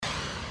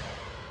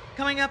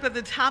Coming up at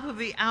the top of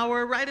the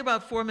hour, right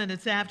about 4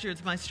 minutes after,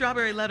 it's my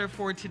strawberry letter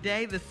for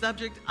today. The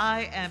subject,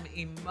 I am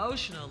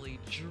emotionally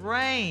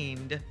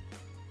drained.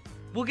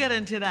 We'll get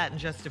into that in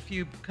just a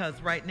few because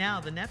right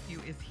now the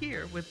nephew is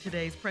here with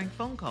today's prank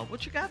phone call.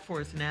 What you got for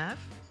us, Nav?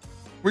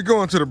 We're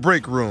going to the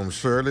break room,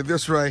 Shirley.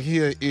 This right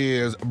here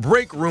is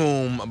Break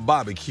Room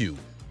BBQ.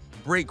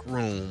 Break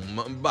Room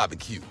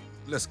BBQ.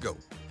 Let's go.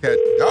 Cat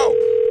dog.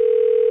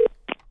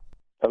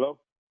 Hello?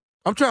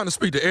 I'm trying to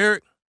speak to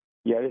Eric.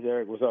 Yeah, this is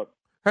Eric. What's up?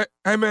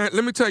 Hey man,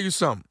 let me tell you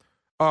something.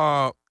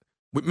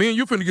 With me and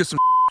you finna get some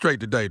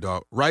straight today,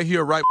 dog. Right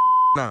here, right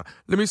now.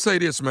 Let me say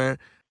this, man.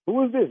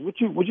 Who is this?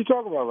 What you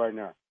talking about right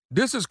now?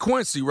 This is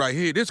Quincy right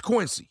here. This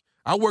Quincy.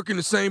 I work in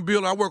the same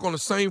building. I work on the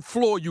same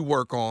floor you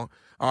work on,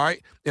 all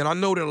right? And I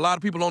know that a lot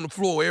of people on the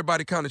floor,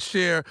 everybody kind of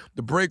share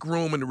the break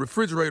room and the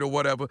refrigerator or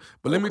whatever.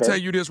 But let me tell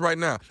you this right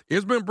now.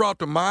 It's been brought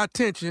to my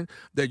attention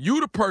that you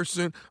the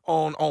person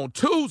on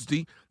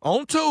Tuesday,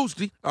 all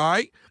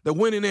right, that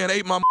went in there and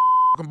ate my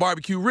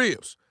barbecue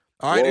ribs.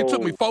 All right? It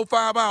took me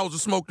 4-5 hours to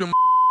smoke them.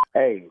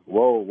 Hey,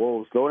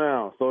 whoa, slow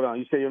down.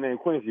 You say your name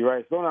Quincy,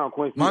 right? Slow down,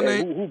 Quincy. My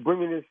hey, name. Who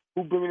bringing this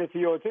to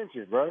your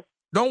attention, bro?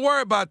 Don't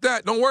worry about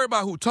that. Don't worry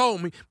about who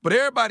told me. But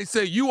everybody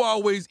say you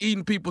always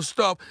eating people's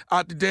stuff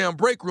out the damn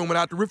break room and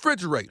out the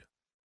refrigerator.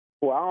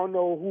 Well, I don't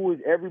know who is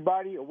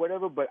everybody or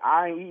whatever, but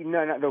I ain't eating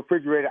nothing out the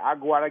refrigerator. I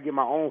go out and get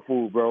my own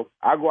food, bro.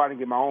 I go out and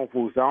get my own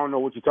food, so I don't know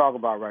what you're talking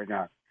about right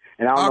now.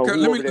 And I don't know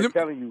who over there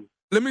telling you.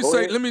 Let me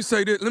say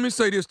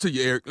this to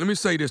you, Eric. Let me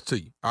say this to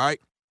you, all right?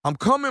 I'm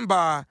coming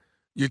by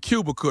your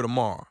cubicle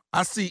tomorrow.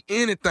 I see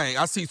anything.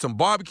 I see some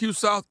barbecue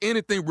sauce,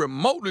 anything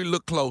remotely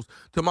look close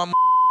to my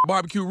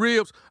barbecue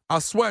ribs. I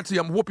swear to you,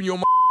 I'm whooping your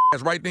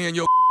ass right there in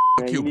your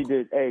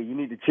cubicle. You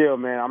need to chill,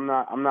 man. I'm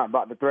not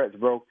about the threats,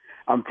 bro.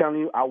 I'm telling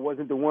you, I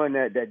wasn't the one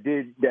that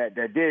did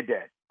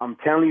that. I'm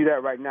telling you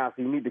that right now,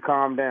 so you need to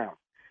calm down.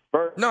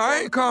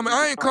 I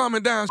ain't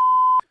calming down,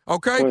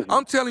 okay? Listen.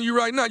 I'm telling you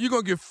right now, you're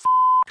going to get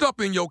up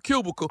in your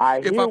cubicle.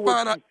 I hear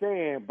what you're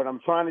saying, but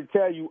I'm trying to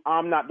tell you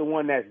I'm not the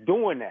one that's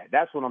doing that.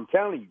 That's what I'm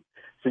telling you.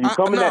 So you're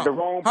coming at the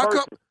wrong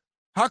person.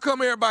 How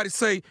come everybody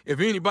say if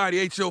anybody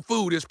ate your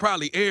food, it's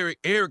probably Eric?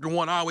 Eric the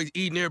one always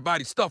eating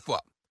everybody's stuff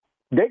up.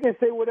 They can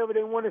say whatever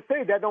they want to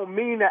say. That don't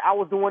mean that I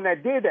was the one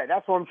that did that.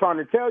 That's what I'm trying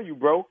to tell you,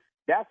 bro.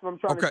 That's what I'm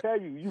trying to tell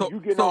you.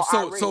 You get all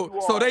irate.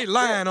 So they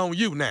lying on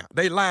you now.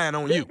 They lying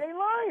on you. They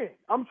lying.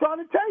 I'm trying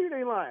to tell you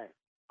they lying.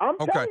 I'm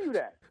telling you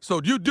that. So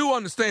you do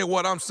understand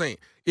what I'm saying.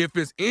 If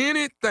it's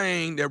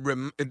anything that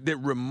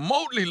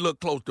remotely look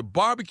close to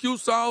barbecue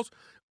sauce,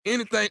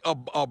 anything,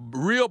 a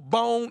real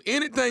bone,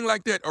 anything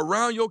like that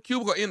around your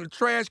cubicle, in the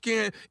trash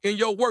can, in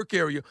your work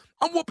area,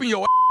 I'm whooping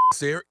your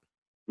ass, Eric.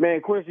 Man,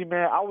 Quincy,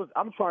 man,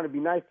 I'm trying to be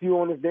nice to you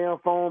on this damn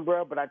phone,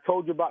 bro, but I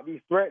told you about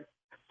these threats.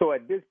 So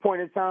at this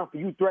point in time, for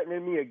you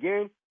threatening me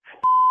again,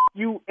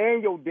 you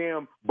and your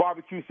damn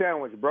barbecue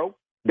sandwich, bro.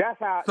 That's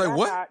how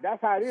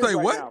it is right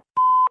now.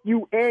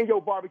 You and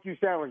your barbecue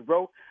sandwich,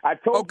 bro. I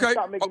told you to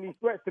stop making these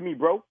threats to me,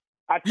 bro.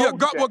 I told you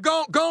that. Well,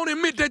 go on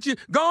admit that you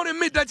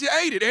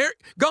ate it, Eric.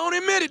 Go on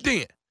admit it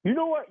then. You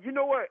know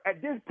what?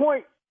 At this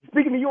point,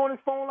 speaking to you on this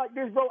phone like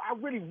this, bro, I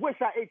really wish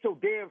I ate your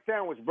damn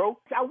sandwich, bro.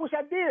 I wish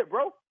I did,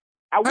 bro.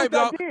 I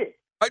did.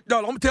 Hey,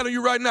 dog, I'm telling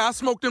you right now, I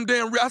smoked them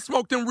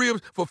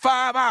ribs for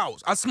 5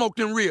 hours. I smoked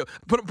them ribs,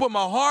 put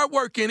my hard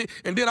work in it,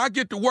 and then I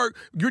get to work,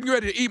 getting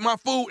ready to eat my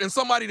food, and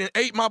somebody then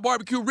ate my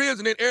barbecue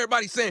ribs, and then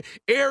everybody saying,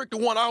 Eric, the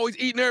one always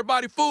eating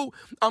everybody's food.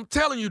 I'm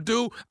telling you,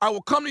 dude, I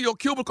will come to your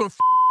cubicle and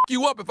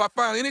you up if I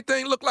find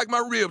anything look like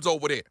my ribs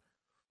over there.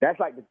 That's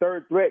like the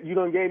third threat you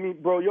done gave me,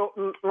 bro. That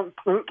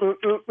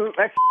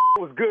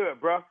was good,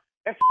 bro.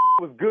 That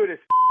was good as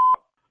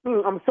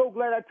I'm so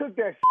glad I took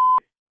that.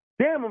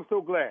 Damn, I'm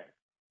so glad.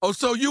 Oh,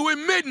 so you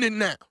admitting it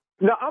now?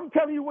 No, I'm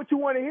telling you what you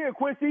want to hear,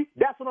 Quincy.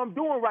 That's what I'm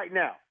doing right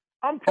now.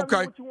 I'm telling you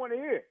what you want to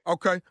hear.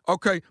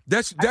 Okay.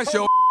 That's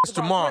your ass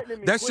tomorrow.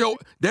 That's your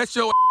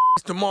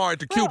ass tomorrow at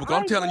the cubicle.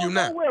 I'm telling you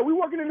now. Nowhere. We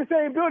working in the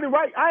same building,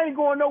 right? I ain't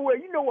going nowhere.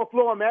 You know what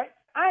floor I'm at.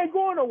 I ain't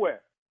going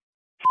nowhere.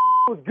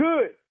 Was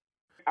good.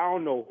 I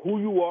don't know who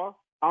you are.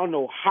 I don't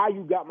know how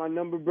you got my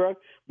number, bro.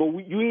 But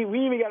we ain't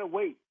even gotta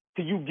wait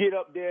till you get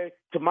up there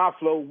to my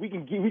floor. We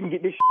can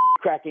get this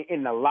cracking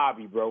in the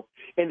lobby, bro.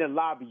 In the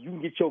lobby, you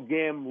can get your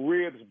damn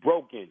ribs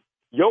broken.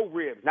 Your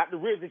ribs, not the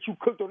ribs that you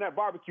cooked on that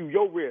barbecue.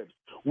 Your ribs.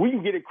 We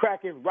can get it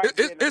cracking right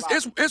there in the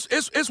lobby.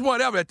 It's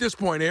whatever at this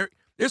point, Eric.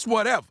 It's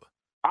whatever.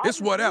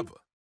 It's whatever.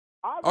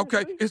 Obviously.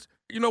 Okay. It's,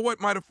 you know what?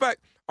 Matter of fact,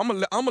 I'm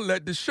gonna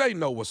let Deshae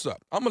know what's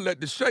up.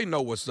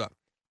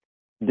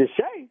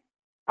 Deshae?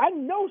 I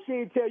know she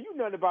didn't tell you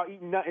nothing about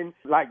eating nothing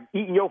like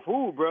eating your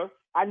food, bro.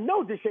 I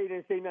know Deshae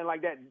didn't say nothing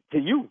like that to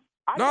you.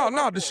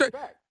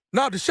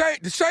 No,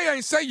 Deshae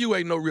ain't say you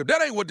ain't no rib.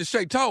 That ain't what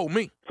Deshae told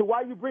me. So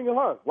why you bringing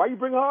her? Why you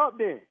bringing her up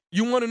then?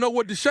 You want to know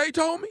what Deshae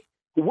told me?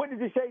 What did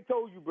Deshae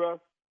told you, bro?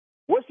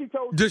 What she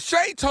told you?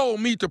 Deshae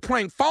told me to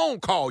prank phone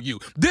call you.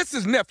 This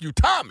is nephew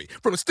Tommy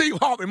from the Steve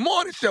Harvey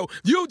Morning Show.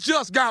 You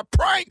just got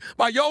pranked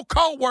by your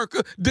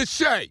coworker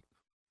Deshae.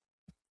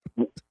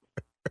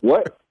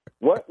 What?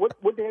 What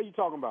the hell you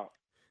talking about?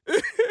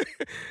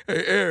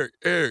 Hey,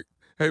 Eric,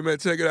 Hey, man,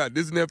 check it out.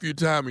 This nephew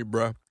Tommy,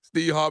 bro.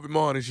 Steve Harvey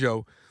Morning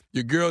Show.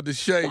 Your girl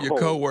Deshae, your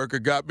coworker,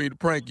 got me to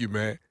prank you,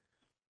 man.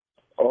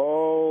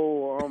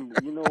 Oh,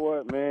 you know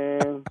what,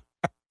 man?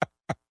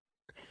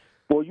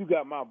 Boy, you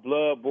got my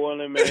blood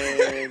boiling,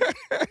 man.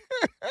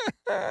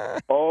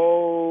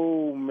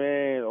 Oh,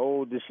 man.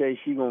 Oh, Deshae,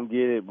 she gonna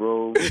get it,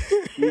 bro.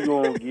 She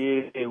gonna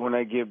get it when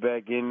I get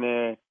back in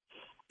there.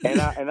 And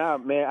I,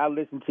 man, I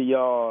listen to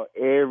y'all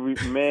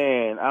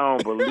man, I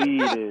don't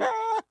believe it.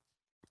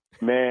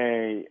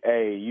 Man,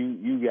 hey,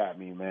 you got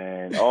me,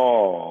 man.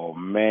 Oh,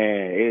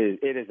 man,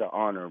 it is an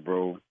honor,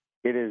 bro.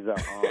 It is an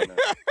honor.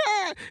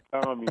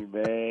 Tell me,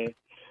 man.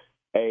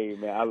 Hey,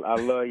 man, I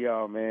love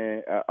y'all,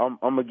 man. I'm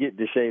gonna get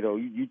Deshae though.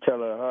 You tell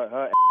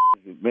her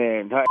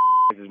man, her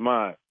is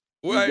mine.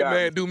 Well, hey,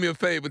 man, do me a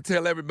favor.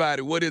 Tell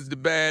everybody what is the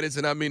baddest,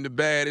 and I mean the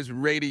baddest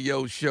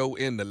radio show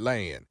in the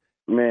land.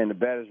 Man, the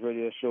baddest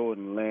radio show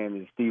in the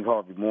land is Steve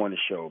Harvey Morning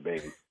Show,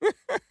 baby.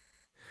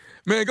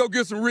 Man, go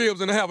get some ribs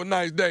and have a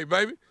nice day,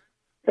 baby.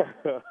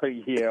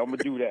 Yeah, I'm going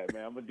to do that,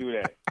 man. I'm going to do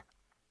that.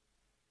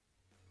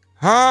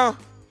 Huh?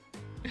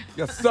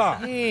 Yes, sir.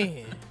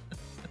 Man,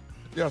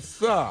 Yes,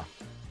 sir.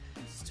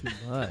 it's too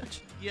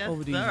much. Yes,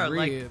 Over these sir.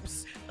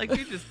 ribs. Like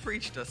you just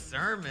preached a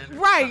sermon.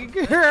 Right,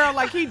 girl,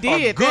 like he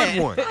did A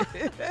good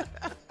that.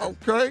 one.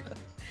 Okay.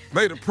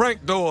 May the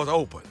prank doors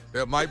open.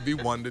 There might be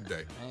one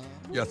today.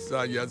 Yes,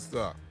 sir. Yes,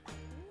 sir.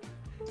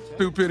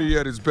 Stupidity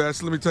at its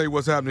best. Let me tell you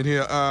what's happening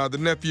here. The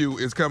nephew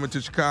is coming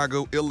to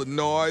Chicago,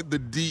 Illinois, the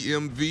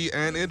DMV,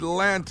 and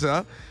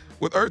Atlanta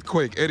with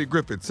Earthquake. Eddie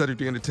Griffith, Cedric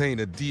the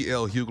Entertainer,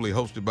 D.L. Hughley,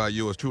 hosted by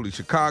yours truly.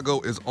 Chicago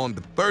is on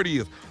the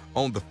 30th.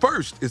 On the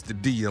 1st is the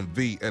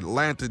DMV.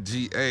 Atlanta,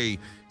 GA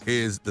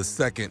is the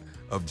 2nd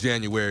of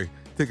January.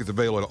 Tickets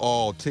available at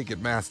all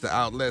Ticketmaster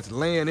outlets.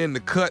 Laying in the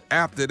cut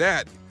after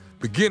that,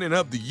 beginning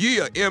of the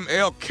year,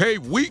 MLK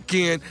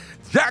weekend,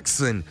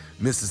 Jackson,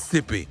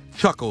 Mississippi,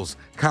 Chuckles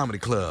Comedy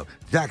Club.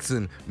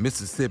 Jackson,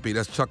 Mississippi,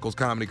 that's Chuckles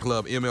Comedy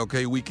Club,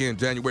 MLK weekend,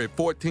 January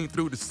 14th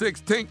through the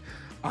 16th.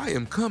 I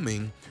am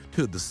coming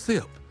to the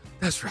SIP.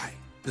 That's right,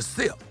 the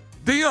SIP.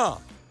 Dion,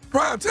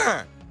 prime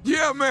time.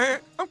 Yeah,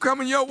 man, I'm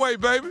coming your way,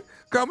 baby.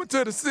 Coming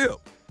to the SIP.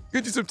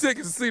 Get you some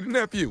tickets to see the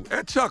nephew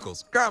at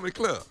Chuckles Comedy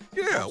Club.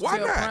 Yeah, why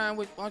not?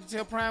 Why don't you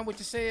tell Prime what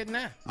you said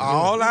now?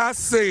 All I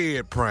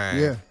said, Prime.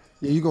 Yeah,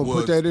 you gonna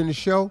put that in the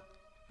show?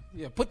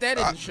 Yeah, put that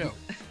in the show.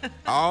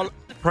 All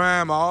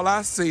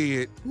I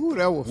said Ooh,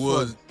 that was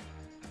fun.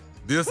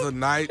 this a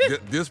night.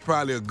 This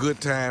probably a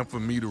good time for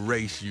me to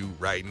race you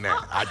right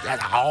now.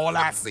 That's all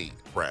I said,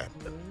 Prime.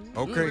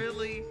 Okay.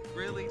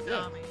 Really,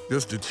 Tommy.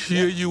 Just to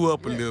cheer you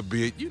up a little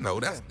bit. You know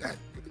that.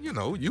 You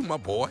know, you my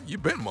boy. You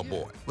been my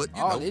boy. But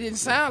you know, It didn't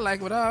sound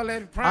like with all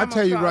that Prime. I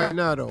tell you right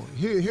now though,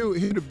 here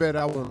the bet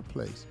I want to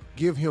place.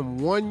 Give him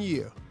 1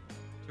 year.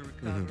 To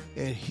recover.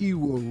 And he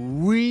will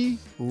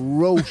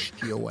roast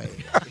your ass.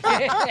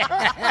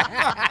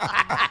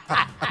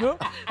 No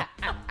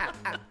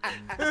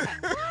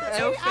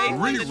faith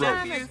in the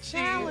Trying to nephew's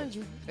challenge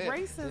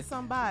racing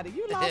somebody.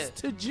 You lost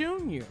to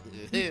Junior.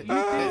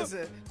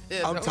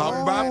 I'm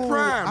talking about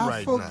Prime I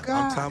right forgot.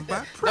 now. I'm talking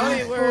about Don't Prime.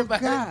 even worry about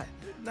forgot. it.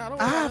 No, don't worry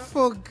I about it.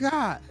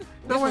 forgot.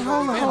 No, wait,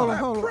 hold on. I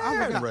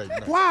forgot. Right now.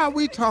 Why are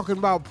we talking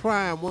about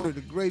Prime, one of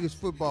the greatest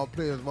football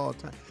players of all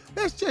time?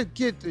 Let's just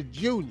get to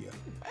Junior.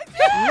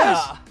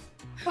 Yeah.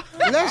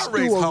 Let's I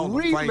race do a Hall of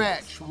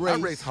rematch Famers. I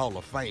race. race Hall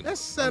of Fame. Let's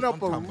set up a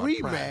talking about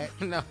Prime.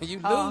 rematch. No, you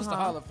lose the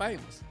Hall of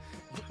Famers.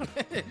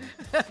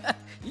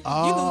 you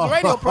Oh. lose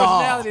radio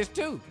personalities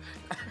too.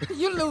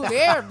 You lose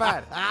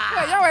everybody.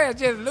 Yeah, your ass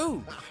just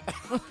lose.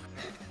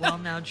 Well,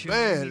 now, Junior,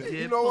 Man, he did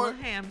you know pull what? a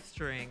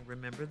hamstring.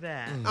 Remember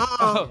that.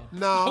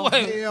 No.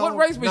 Wait, hell what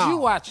race was no. you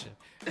watching?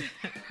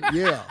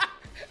 Yeah.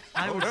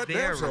 I was that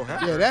there. damn sure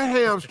remember? Yeah, that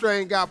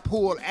hamstring got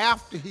pulled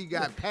after he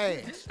got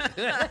passed.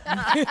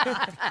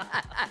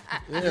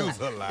 You's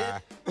a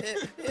lie.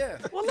 Yeah.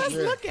 Well, let's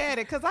look at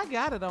it because I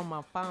got it on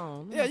my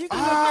phone. Yeah, you can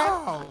look at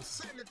Oh,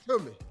 send it to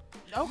me.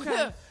 it. Okay.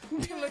 Yeah, you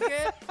can look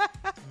at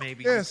it.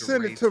 Maybe Yeah, you could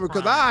send it race to me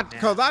because Prime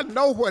now. I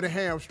know where the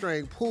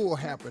hamstring pull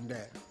happened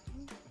at.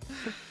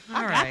 All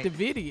I got right. the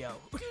video.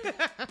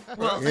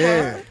 Well,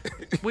 Yeah.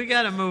 we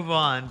got to move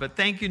on, but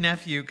thank you,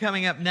 nephew.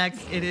 Coming up next,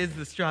 it is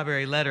the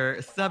Strawberry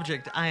Letter.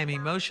 Subject, I am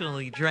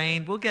emotionally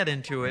drained. We'll get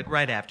into it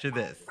right after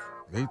this.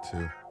 Me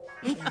too.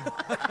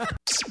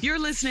 You're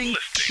listening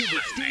to the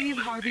Steve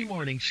Harvey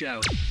Morning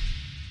Show.